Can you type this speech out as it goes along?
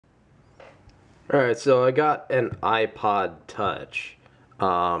Alright, so I got an iPod Touch.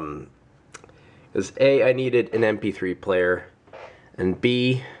 Because A, I needed an MP3 player, and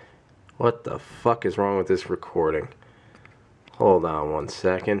B, what the fuck is wrong with this recording? Hold on one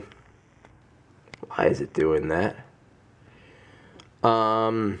second. Why is it doing that?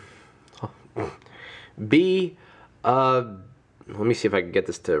 B, let me see if I can get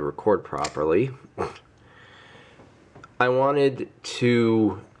this to record properly. I wanted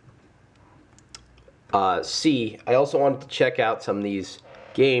to I also wanted to check out some of these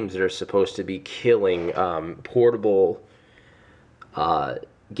games that are supposed to be killing portable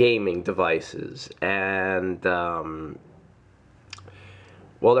gaming devices. And,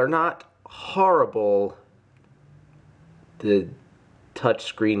 while they're not horrible, the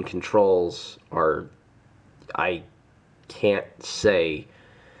touchscreen controls are, I can't say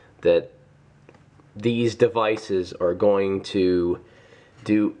that these devices are going to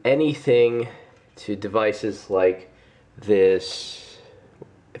do anything to devices like this,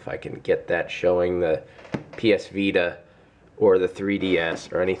 if I can get that showing, the PS Vita or the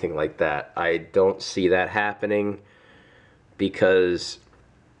 3DS or anything like that. I don't see that happening because,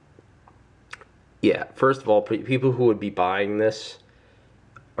 yeah, first of all, people who would be buying this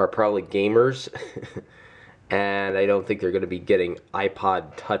are probably gamers and I don't think they're going to be getting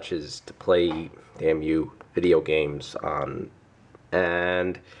iPod Touches to play, damn you, video games on.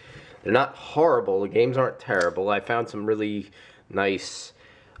 And they're not horrible. The games aren't terrible. I found some really nice,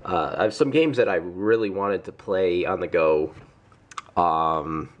 I have some games that I really wanted to play on the go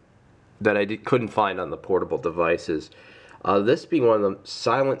that I couldn't find on the portable devices. This being one of them,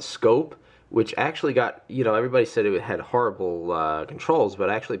 Silent Scope, which actually got, everybody said it had horrible controls, but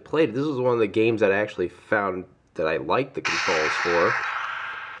I actually played it. This was one of the games that I actually found that I liked the controls for.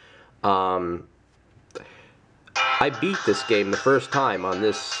 I beat this game the first time on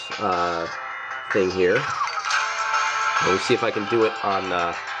this thing here. Let me see if I can do it on...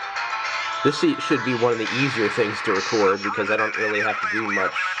 this should be one of the easier things to record because I don't really have to do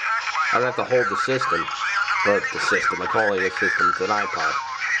much. I don't have to hold the system. Or the system, I call it a system, it's an iPod.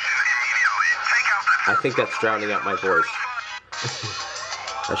 I think that's drowning out my voice.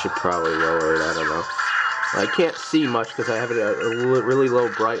 I should probably lower it, I don't know. I can't see much because I have it at a really low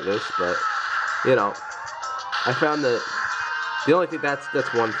brightness, but, I found that the only thing,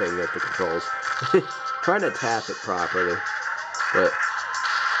 that's one thing that the controls. Trying to tap it properly, but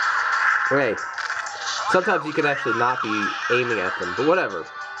hey, sometimes you can actually not be aiming at them, but whatever.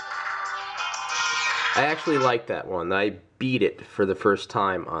 I actually like that one. I beat it for the first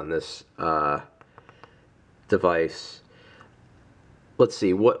time on this device. Let's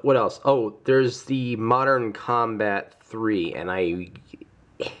see, what else? Oh, there's the Modern Combat 3, and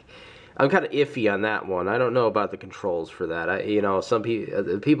I'm kind of iffy on that one. I don't know about the controls for that. Some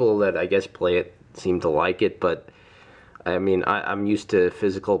people that I guess play it seem to like it, but I mean, I'm used to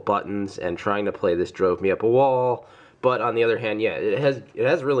physical buttons, and trying to play this drove me up a wall. But on the other hand, yeah, it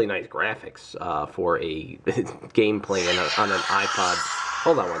has really nice graphics for a game playing on an iPod.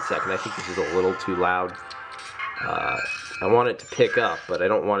 Hold on one second. I think this is a little too loud. I want it to pick up, but I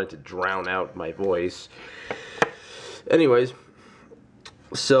don't want it to drown out my voice. Anyways.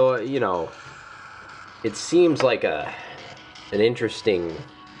 So, it seems like an interesting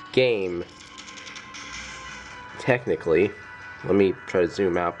game, technically. Let me try to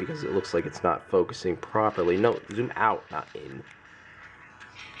zoom out because it looks like it's not focusing properly. No, zoom out, not in.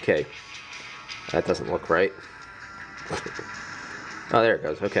 Okay. That doesn't look right. Oh, there it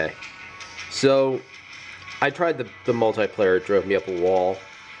goes. Okay. So, I tried the multiplayer. It drove me up a wall.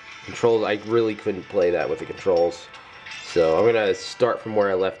 Controls, I really couldn't play that with the controls. So I'm going to start from where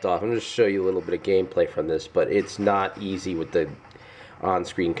I left off. I'm going to show you a little bit of gameplay from this, but it's not easy with the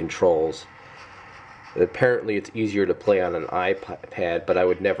on-screen controls. Apparently it's easier to play on an iPad, but I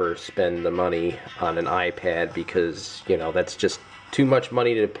would never spend the money on an iPad because, that's just too much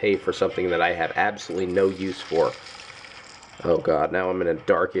money to pay for something that I have absolutely no use for. Oh god, now I'm in a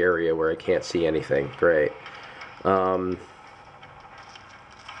dark area where I can't see anything. Great. Oh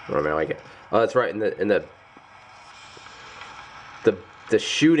that's right, in the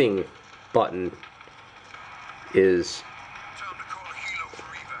shooting button is...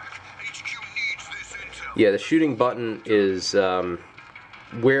 Yeah, the shooting button is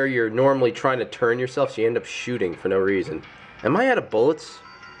where you're normally trying to turn yourself, so you end up shooting for no reason. Am I out of bullets?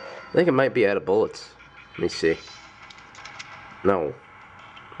 I think I might be out of bullets. Let me see. No.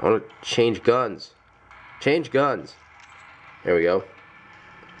 I want to change guns. Change guns. There we go.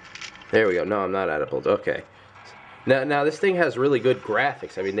 There we go. No, I'm not out of bullets. Okay. Now this thing has really good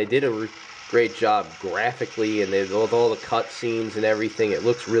graphics. I mean, they did a great job graphically, and with all the cutscenes and everything, it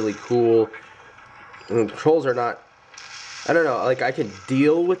looks really cool. And the controls are not... I don't know, like, I can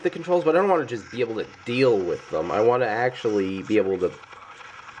deal with the controls, but I don't want to just be able to deal with them. I want to actually be able to...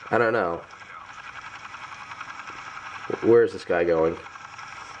 I don't know. Where's this guy going?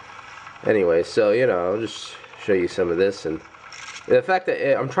 Anyway, so, you know, I'll just show you some of this, and the fact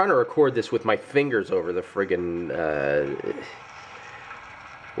that I'm trying to record this with my fingers over the friggin',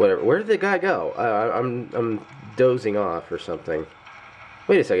 whatever. Where did the guy go? I'm dozing off or something.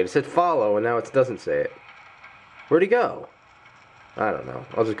 Wait a second, it said follow, and now it doesn't say it. Where'd he go? I don't know.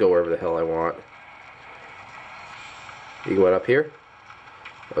 I'll just go wherever the hell I want. You going up here?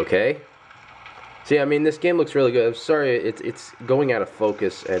 Okay. See, I mean, this game looks really good. I'm sorry, it's going out of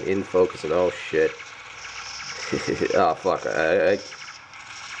focus and in focus, and oh shit. Oh fuck, I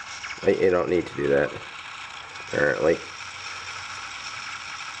don't need to do that, apparently.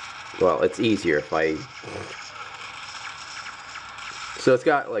 Well, it's easier if I... So it's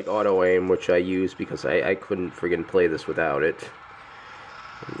got like auto aim, which I use because I couldn't friggin' play this without it.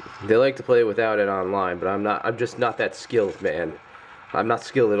 They like to play without it online, but I'm just not that skilled, man. I'm not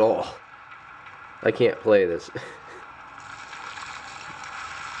skilled at all. I can't play this.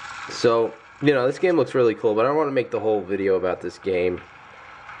 So, you know, this game looks really cool, but I don't want to make the whole video about this game.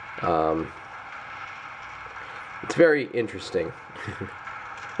 It's very interesting.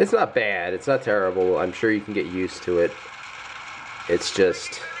 It's not bad, it's not terrible. I'm sure you can get used to it. It's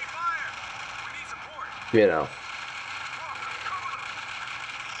just, you know.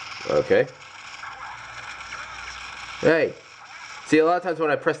 Okay. Hey. See, a lot of times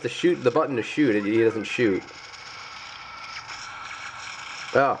when I press the button to shoot, he doesn't shoot.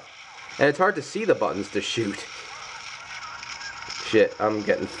 Oh. And it's hard to see the buttons to shoot. Shit, I'm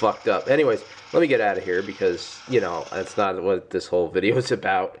getting fucked up. Anyways, let me get out of here because, you know, that's not what this whole video is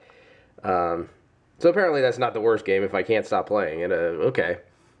about. So apparently that's not the worst game if I can't stop playing it. Okay.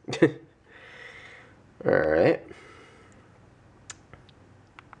 Alright.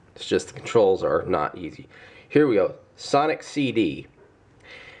 It's just the controls are not easy. Here we go. Sonic CD.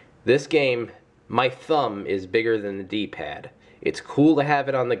 This game, my thumb is bigger than the D-pad. It's cool to have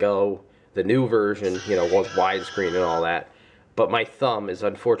it on the go. The new version, you know, wants widescreen and all that. But my thumb is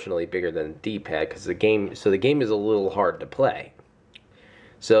unfortunately bigger than the D-pad because the game is a little hard to play.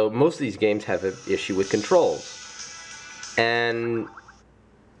 So most of these games have an issue with controls. And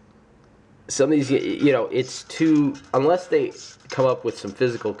some of these, you know, it's too, unless they come up with some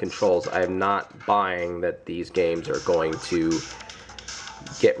physical controls, I am not buying that these games are going to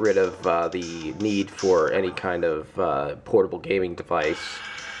get rid of the need for any kind of portable gaming device.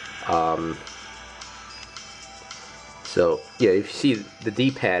 So, yeah, if you see the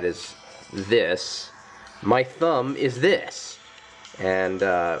D-pad is this, my thumb is this. And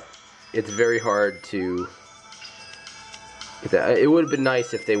it's very hard to... It would have been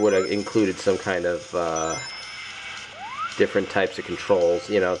nice if they would have included some kind of different types of controls,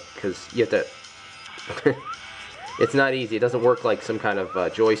 you know, because you have to... It's not easy. It doesn't work like some kind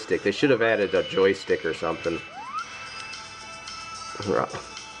of joystick. They should have added a joystick or something.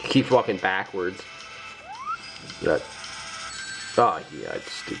 He keeps walking backwards. Oh, yeah,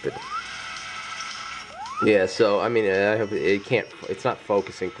 it's stupid. Yeah, so, I mean, I hope it's not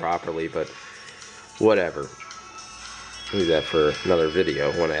focusing properly, but whatever. Leave that for another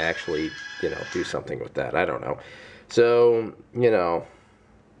video when I actually, you know, do something with that. I don't know. So, you know,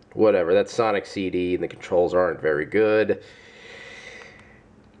 whatever. That's Sonic CD, and the controls aren't very good.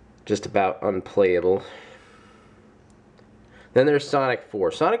 Just about unplayable. Then there's Sonic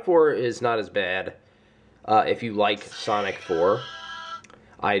 4. Sonic 4 is not as bad if you like Sonic 4.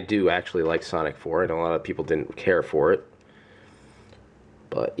 I do actually like Sonic 4. I know a lot of people didn't care for it.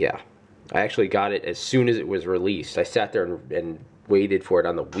 But, yeah. I actually got it as soon as it was released. I sat there and waited for it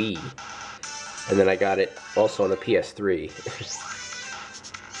on the Wii. And then I got it also on the PS3.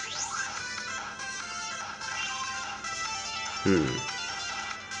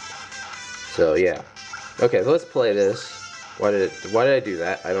 So, yeah. Okay, let's play this. Why did I do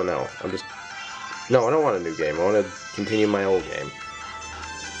that? I don't know. No, I don't want a new game. I want to continue my old game.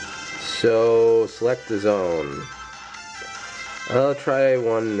 So, select the zone. I'll try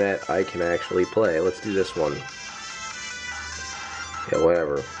one that I can actually play. Let's do this one. Yeah,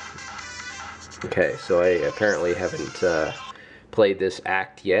 whatever. Okay, so I apparently haven't played this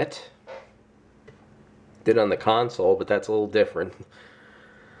act yet. Did on the console, but that's a little different.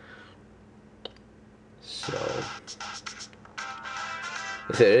 So,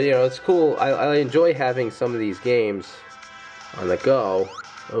 you know, it's cool. I enjoy having some of these games on the go.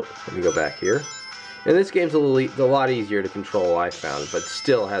 Oh, let me go back here. And this game's a lot easier to control, I found, but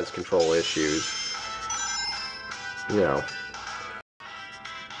still has control issues. You know.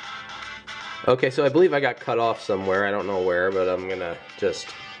 Okay, so I believe I got cut off somewhere. I don't know where, but I'm gonna just...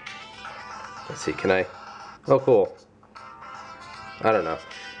 Let's see, can I... Oh, cool. I don't know.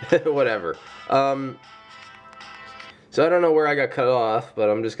 Whatever. So I don't know where I got cut off, but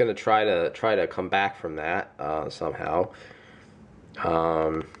I'm just gonna try to come back from that somehow.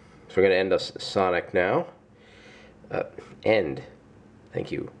 So we're gonna end us Sonic now. End.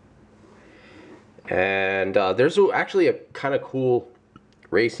 Thank you. And there's actually a kind of cool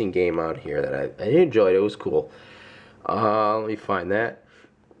racing game out here that I enjoyed. It was cool. Let me find that.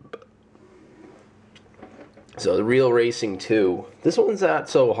 So the Real Racing 2. This one's not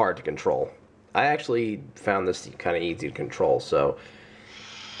so hard to control. I actually found this kind of easy to control. So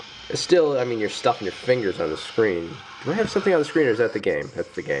still, I mean, you're stuffing your fingers on the screen. Do I have something on the screen, or is that the game? That's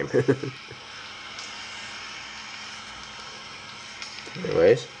the game.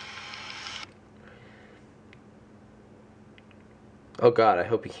 Anyways. Oh God, I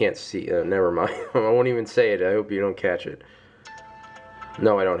hope you can't see. Never mind. I won't even say it. I hope you don't catch it.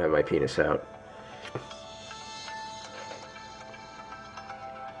 No, I don't have my penis out.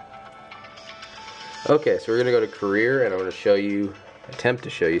 Okay, so we're gonna go to career, and I'm gonna show you, attempt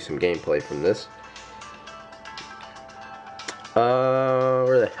to show you some gameplay from this.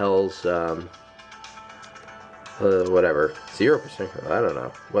 Where the hell's whatever, 0%? I don't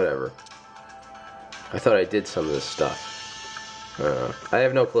know. Whatever. I thought I did some of this stuff. I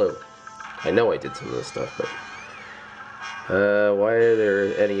have no clue. I know I did some of this stuff, but why are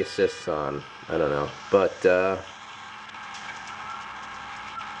there any assists on? I don't know, but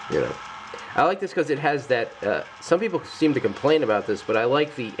you know. I like this because it has that, some people seem to complain about this, but I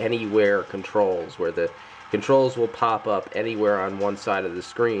like the anywhere controls, where the controls will pop up anywhere on one side of the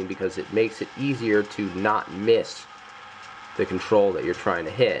screen, because it makes it easier to not miss the control that you're trying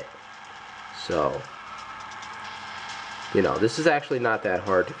to hit. So, you know, this is actually not that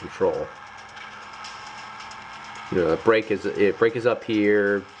hard to control. You know, the brake is up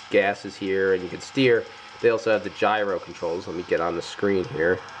here, gas is here, and you can steer. They also have the gyro controls. Let me get on the screen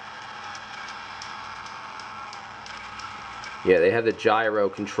here. Yeah, they have the gyro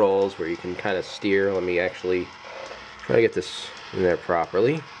controls where you can kind of steer. Let me actually try to get this in there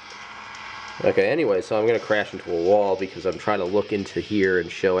properly. Okay, anyway, so I'm going to crash into a wall because I'm trying to look into here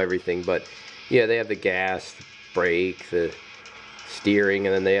and show everything. But, yeah, they have the gas, the brake, the steering,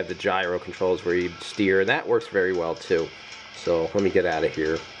 and then they have the gyro controls where you steer, and that works very well, too. So, let me get out of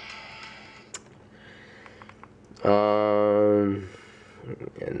here. And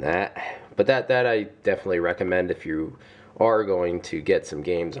that. But that I definitely recommend if you are going to get some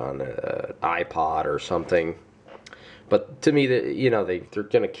games on an iPod or something. But to me, you know, they're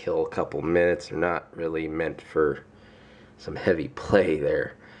going to kill a couple minutes. They're not really meant for some heavy play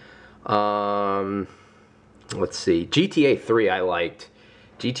there. Let's see. GTA 3 I liked.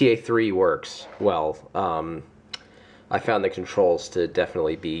 GTA 3 works well. I found the controls to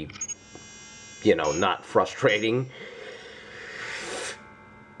definitely be, you know, not frustrating.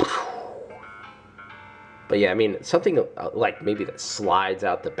 But yeah, I mean, something like maybe that slides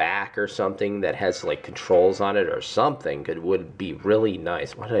out the back or something that has like controls on it or something would be really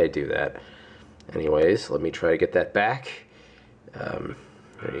nice. Why did I do that? Anyways, let me try to get that back. There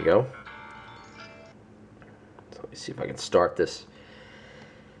you go. So let me see if I can start this.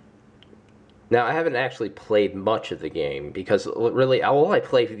 Now, I haven't actually played much of the game because really all I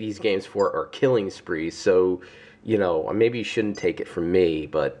play these games for are killing sprees. So, you know, maybe you shouldn't take it from me,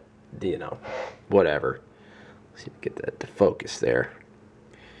 but, you know, whatever. See if we get that to focus there.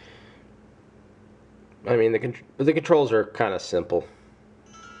 I mean, the controls are kind of simple.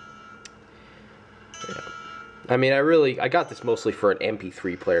 Yeah. I mean, I got this mostly for an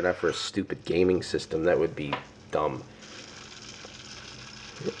MP3 player, not for a stupid gaming system. That would be dumb.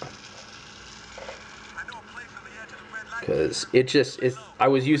 Because I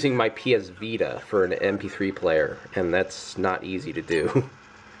was using my PS Vita for an MP3 player, and that's not easy to do.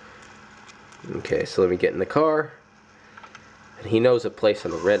 Okay, so let me get in the car. And he knows a place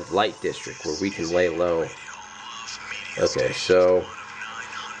in the red light district where we can lay low. Okay, so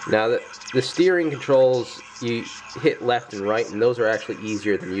now the steering controls, you hit left and right, and those are actually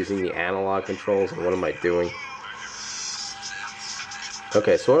easier than using the analog controls. And what am I doing?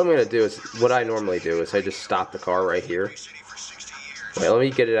 Okay, so what I'm going to do is, what I normally do is I just stop the car right here. Wait, let me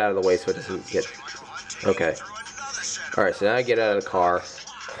get it out of the way so it doesn't get... Okay. Alright, so now I get out of the car.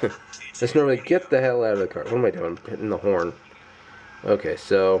 Just normally get the hell out of the car. What am I doing? I'm hitting the horn. Okay,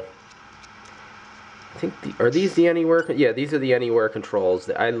 so I think are these the anywhere? Yeah, these are the anywhere controls.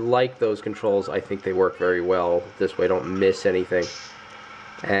 I like those controls. I think they work very well. This way I don't miss anything.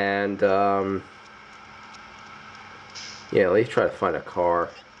 And yeah, let me try to find a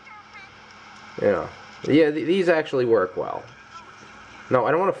car. Yeah. Yeah, these actually work well. No,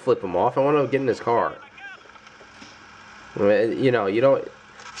 I don't want to flip him off. I want to get in his car. You know, you don't...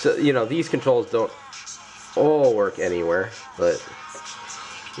 So, you know, these controls don't all work anywhere, but...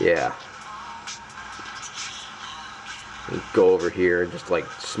 Yeah. Go over here and just, like,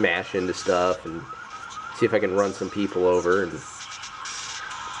 smash into stuff and see if I can run some people over and...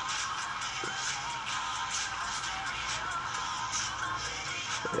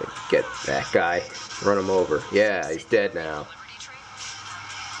 Get that guy. Run him over. Yeah, he's dead now.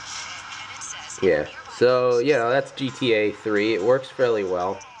 Yeah. So, you know, that's GTA 3. It works fairly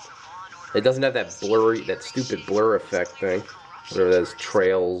well. It doesn't have that blurry, that stupid blur effect thing. Whatever that is,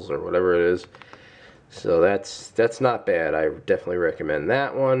 trails or whatever it is. So that's not bad. I definitely recommend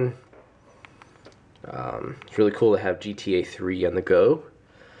that one. It's really cool to have GTA 3 on the go.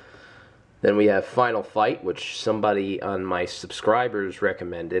 Then we have Final Fight, which somebody on my subscribers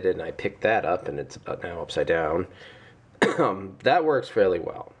recommended, and I picked that up, and it's now upside down. That works fairly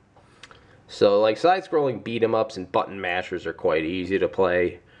well. So, like, side-scrolling beat-em-ups and button mashers are quite easy to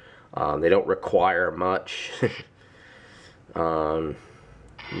play. They don't require much. So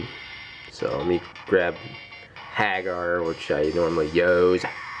let me grab Hagar, which I normally use.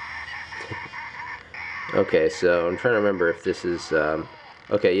 Okay, so I'm trying to remember if this is...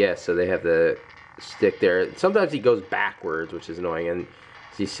 Okay, yeah, so they have the stick there. Sometimes he goes backwards, which is annoying, and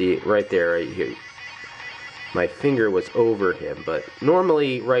as you see right there, right here, my finger was over him, but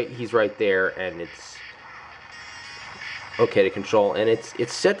normally, he's right there, and it's okay to control, and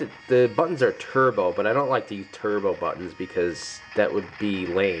it's set to, the buttons are turbo, but I don't like to use turbo buttons because that would be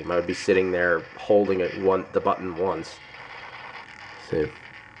lame. I would be sitting there holding the button once. So...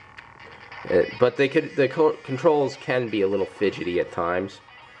 but the controls can be a little fidgety at times.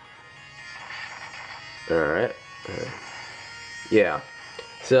 Alright. Yeah.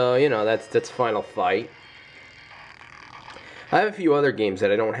 So, you know, that's Final Fight. I have a few other games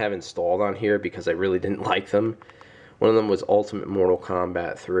that I don't have installed on here because I really didn't like them. One of them was Ultimate Mortal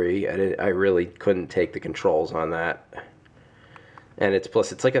Kombat 3. I really couldn't take the controls on that. And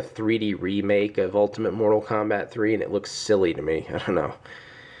it's like a 3D remake of Ultimate Mortal Kombat 3, and it looks silly to me. I don't know.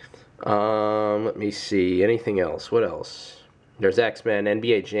 Let me see. Anything else? What else? There's X-Men,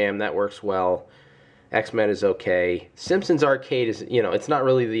 NBA Jam, that works well. X-Men is okay. Simpsons Arcade is, you know, it's not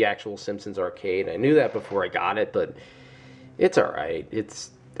really the actual Simpsons Arcade. I knew that before I got it, but it's alright.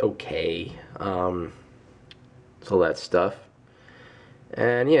 It's okay. So that stuff.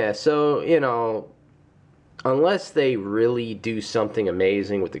 And yeah, so, you know, unless they really do something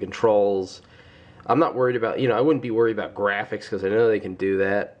amazing with the controls, I'm not worried about, you know, I wouldn't be worried about graphics because I know they can do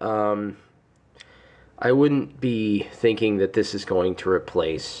that. I wouldn't be thinking that this is going to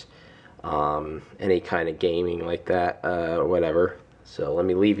replace any kind of gaming like that, or whatever. So let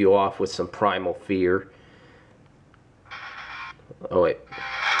me leave you off with some Primal Fear. Oh, wait.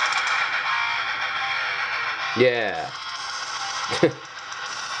 Yeah.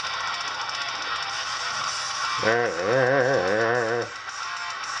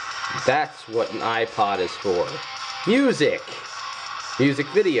 That's what an iPod is for. Music! Music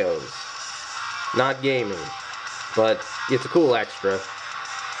videos. Not gaming. But it's a cool extra.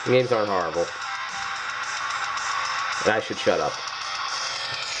 The games aren't horrible. And I should shut up.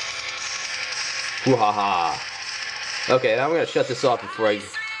 Woo-ha-ha. Okay, now I'm gonna shut this off before I...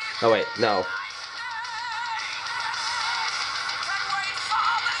 Oh wait, no.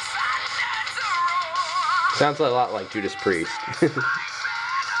 Sounds a lot like Judas Priest.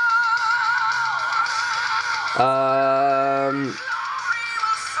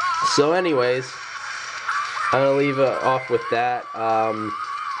 So anyways, I'm gonna leave off with that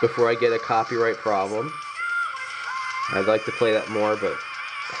before I get a copyright problem. I'd like to play that more, but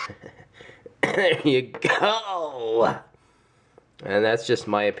there you go. And that's just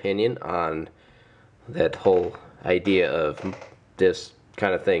my opinion on that whole idea of this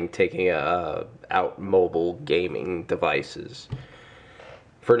kind of thing taking out mobile gaming devices.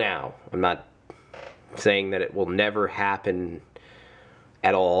 For now, I'm not saying that it will never happen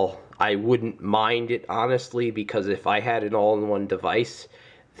at all. I wouldn't mind it, honestly, because if I had an all-in-one device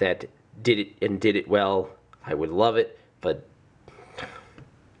that did it well, I would love it, but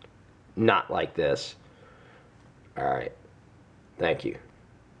not like this. Alright. Thank you.